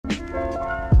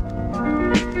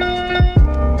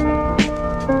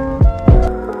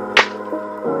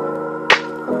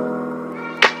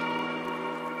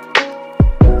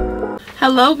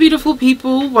Hello beautiful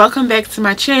people, welcome back to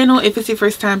my channel. If it's your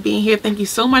first time being here, thank you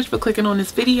so much for clicking on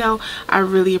this video. I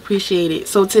really appreciate it.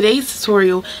 So today's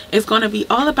tutorial is going to be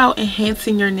all about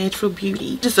enhancing your natural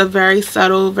beauty. Just a very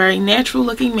subtle, very natural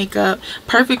looking makeup,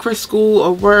 perfect for school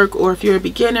or work, or if you're a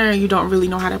beginner and you don't really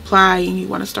know how to apply and you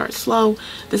want to start slow,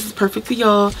 this is perfect for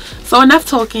y'all. So enough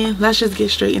talking, let's just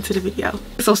get straight into the video.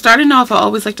 So starting off, I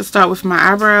always like to start with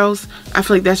my eyebrows. I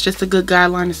feel like that's just a good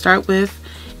guideline to start with.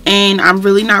 And I'm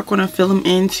really not going to fill them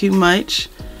in too much.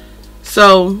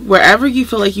 So wherever you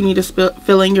feel like you need to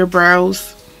fill in your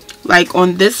brows, like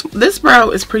on this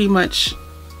brow is pretty much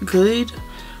good,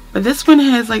 but this one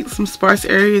has like some sparse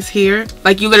areas here,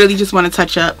 like you literally just want to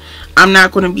touch up. I'm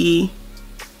not going to be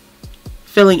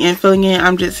filling in.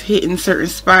 I'm just hitting certain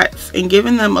spots and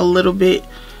giving them a little bit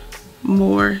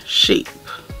more shape.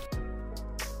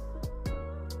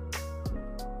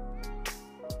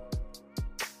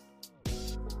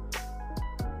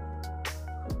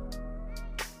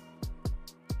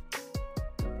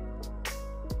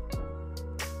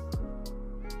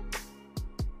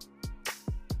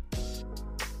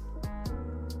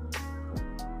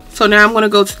 So now I'm going to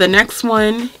go to the next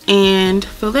one and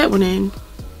fill that one in.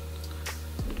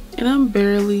 And I'm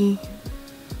barely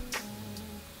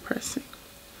pressing.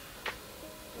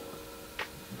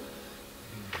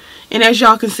 And as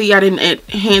y'all can see, I didn't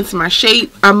enhance my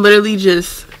shape. I'm literally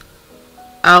just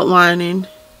outlining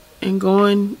and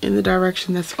going in the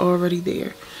direction that's already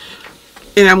there.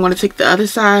 And I'm going to take the other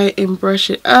side and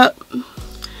brush it up.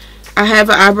 I have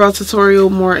an eyebrow tutorial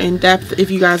more in depth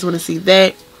if you guys want to see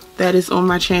that. That is on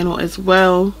my channel as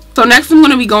well. So next I'm going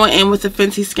to be going in with the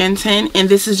Fenty skin tint, and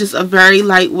this is just a very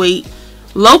lightweight,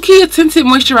 low-key a tinted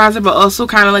moisturizer, but also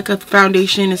kind of like a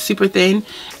foundation. It's super thin,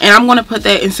 and I'm going to put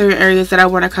that in certain areas that I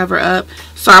want to cover up.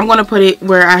 So I'm going to put it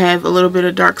where I have a little bit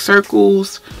of dark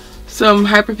circles, some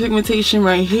hyperpigmentation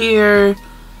right here,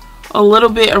 a little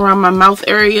bit around my mouth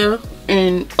area,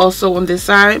 and also on this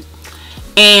side.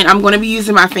 And I'm going to be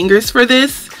using my fingers for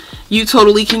this. You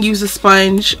totally can use a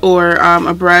sponge or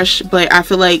a brush, but I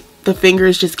feel like the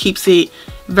fingers just keeps it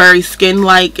very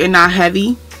skin-like and not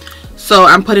heavy. So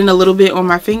I'm putting a little bit on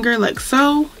my finger like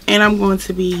so, and I'm going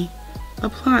to be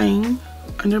applying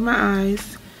under my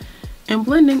eyes and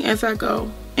blending as I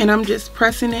go. And I'm just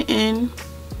pressing it in.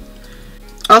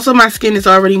 Also, my skin is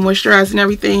already moisturized and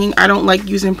everything. I don't like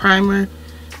using primer,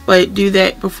 but do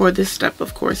that before this step,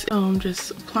 of course. So I'm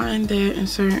just applying that in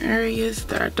certain areas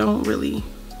that I don't really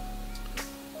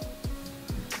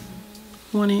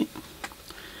want it.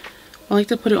 I like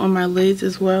to put it on my lids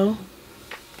as well.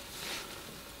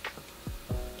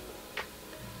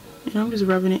 And I'm just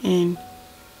rubbing it in.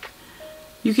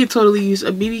 You can totally use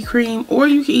a BB cream, or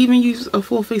you can even use a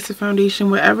full face of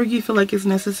foundation, whatever you feel like is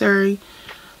necessary.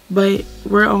 But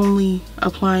we're only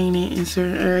applying it in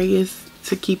certain areas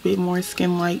to keep it more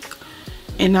skin-like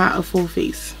and not a full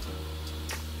face.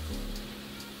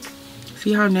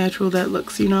 See how natural that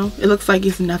looks, you know? It looks like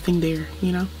it's nothing there,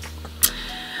 you know?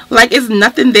 Like it's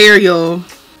nothing there, y'all.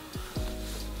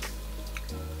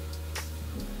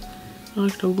 I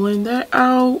like to blend that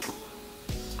out.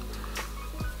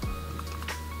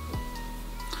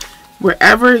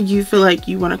 Wherever you feel like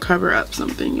you want to cover up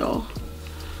something, y'all.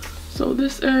 So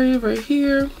this area right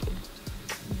here.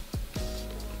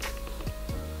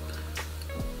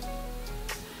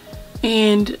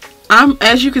 And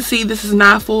as you can see, this is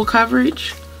not full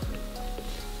coverage.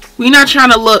 We're not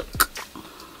trying to look.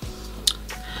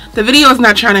 The video is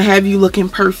not trying to have you looking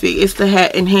perfect. It's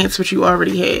to enhance what you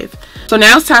already have. So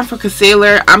now it's time for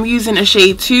concealer. I'm using a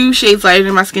shade 2 shades lighter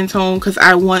than my skin tone because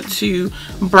I want to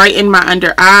brighten my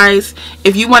under eyes.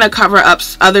 If you want to cover up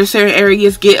other certain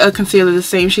areas, get a concealer the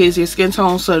same shade as your skin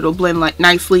tone so it'll blend like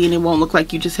nicely and it won't look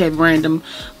like you just have random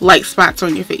light spots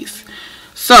on your face.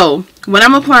 So when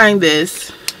I'm applying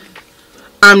this,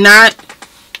 I'm not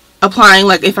applying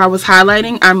like if I was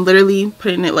highlighting. I'm literally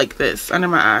putting it like this under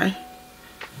my eye.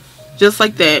 Just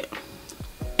like that.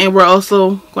 And we're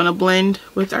also going to blend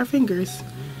with our fingers.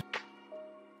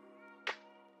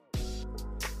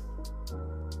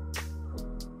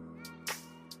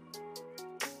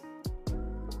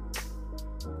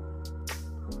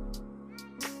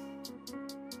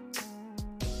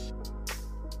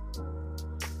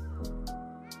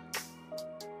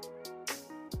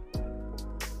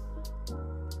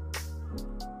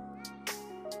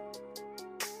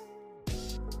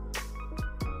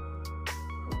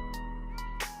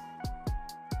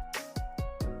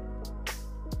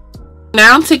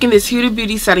 Now I'm taking this Huda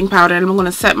Beauty setting powder and I'm going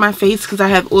to set my face because I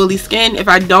have oily skin. If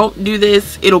I don't do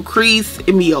this, it'll crease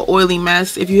and be an oily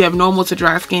mess. If you have normal to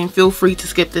dry skin, feel free to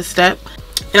skip this step.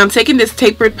 And I'm taking this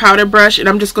tapered powder brush and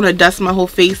I'm just going to dust my whole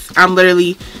face. I'm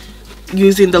literally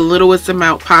using the littlest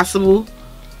amount possible.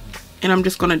 And I'm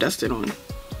just going to dust it on.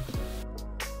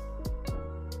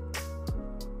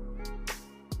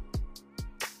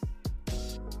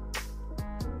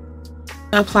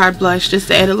 Apply blush just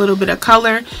to add a little bit of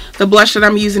color. The blush that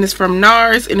I'm using is from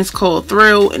Nars and it's called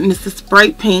Thrill, and it's this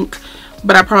bright pink,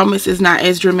 but I promise it's not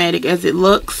as dramatic as it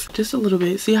looks. Just a little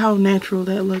bit. See how natural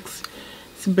that looks?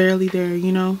 It's barely there,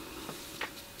 you know.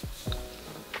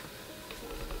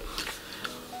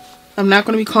 I'm not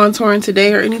going to be contouring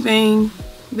today or anything.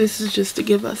 This is just to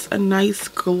give us a nice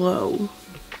glow.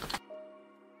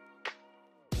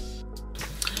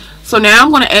 So now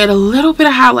I'm going to add a little bit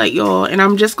of highlight, y'all, and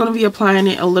I'm just going to be applying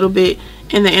it a little bit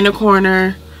in the inner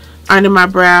corner, under my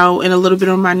brow, and a little bit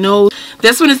on my nose.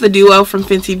 This one is the Duo from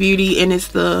Fenty Beauty, and it's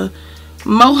the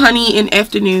Mo Honey and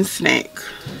Afternoon Snack.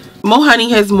 Mo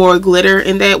Honey has more glitter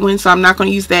in that one, so I'm not going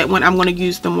to use that one. I'm going to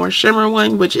use the more shimmer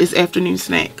one, which is Afternoon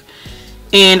Snack.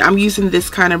 And I'm using this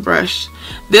kind of brush.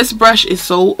 This brush is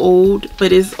so old,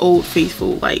 but it's old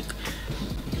faithful. Like,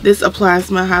 this applies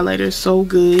my highlighter so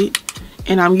good.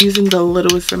 And I'm using the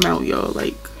littlest amount, y'all,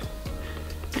 like,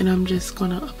 and I'm just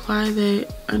gonna apply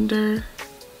that under.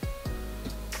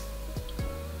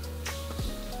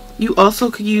 You also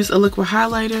could use a liquid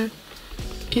highlighter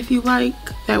if you like.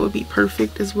 That would be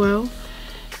perfect as well.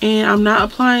 And I'm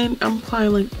applying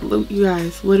like, look, you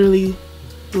guys, literally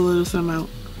the littlest amount.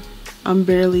 I'm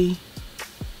barely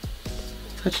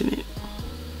touching it.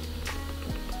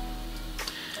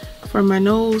 For my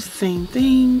nose, same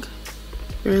thing.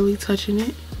 Barely touching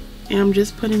it, and I'm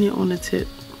just putting it on the tip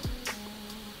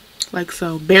like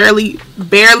so, barely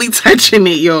touching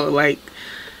it, y'all, like,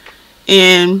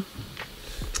 and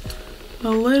a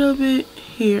little bit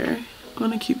here on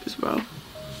the cupid's bow.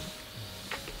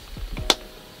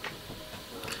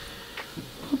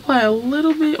 Apply a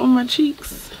little bit on my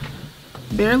cheeks,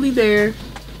 barely there,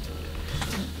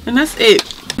 and that's it.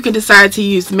 You can decide to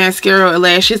use mascara or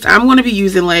lashes. I'm going to be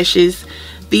using lashes.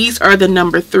 These are the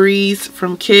number 3s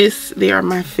from Kiss. They are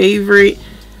my favorite.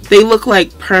 They look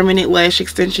like permanent lash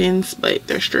extensions, but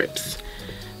they're strips.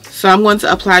 So I'm going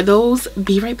to apply those.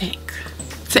 Be right back.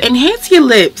 To enhance your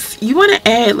lips, you want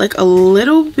to add like a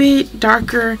little bit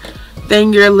darker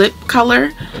than your lip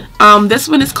color. This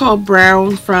one is called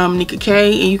Brown from Nika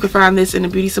K, and you can find this in the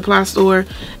beauty supply store.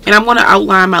 And I'm going to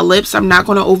outline my lips. I'm not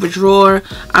going to overdraw.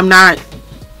 I'm not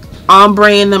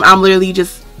ombreing them. I'm literally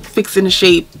just fixing the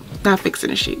shape. Not fixing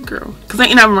the shape, girl, because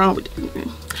ain't nothing wrong with it.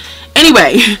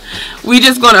 Anyway, we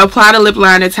just going to apply the lip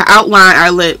liner to outline our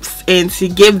lips and to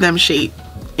give them shape,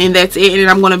 and that's it. And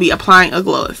I'm going to be applying a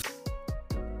gloss.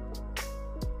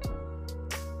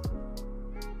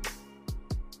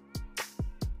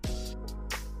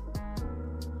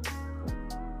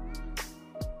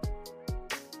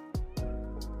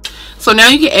 So now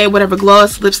you can add whatever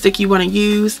gloss, lipstick you want to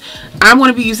use. I'm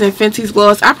going to be using Fenty's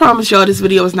gloss. I promise y'all this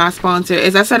video is not sponsored.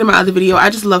 As I said in my other video, I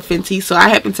just love Fenty, so I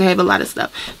happen to have a lot of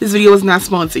stuff. This video is not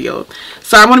sponsored, y'all.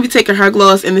 So I'm going to be taking her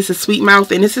gloss, and this is Sweet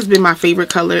Mouth, and this has been my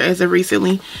favorite color as of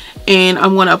recently. And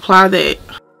I'm going to apply that.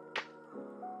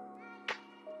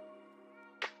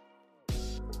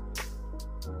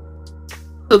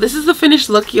 So this is the finished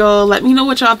look, y'all. Let me know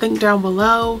what y'all think down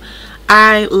below.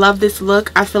 I love this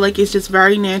look. I feel like it's just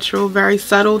very natural, very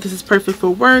subtle. This is perfect for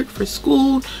work, for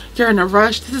school. You're in a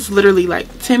rush. This is literally like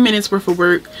 10 minutes worth of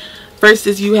work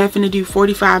versus you having to do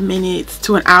 45 minutes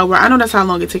to an hour. I know that's how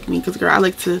long it took me because, girl, I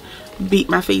like to beat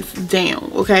my face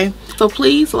down, okay? So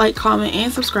please like, comment,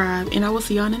 and subscribe, and I will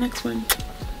see y'all in the next one.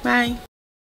 Bye.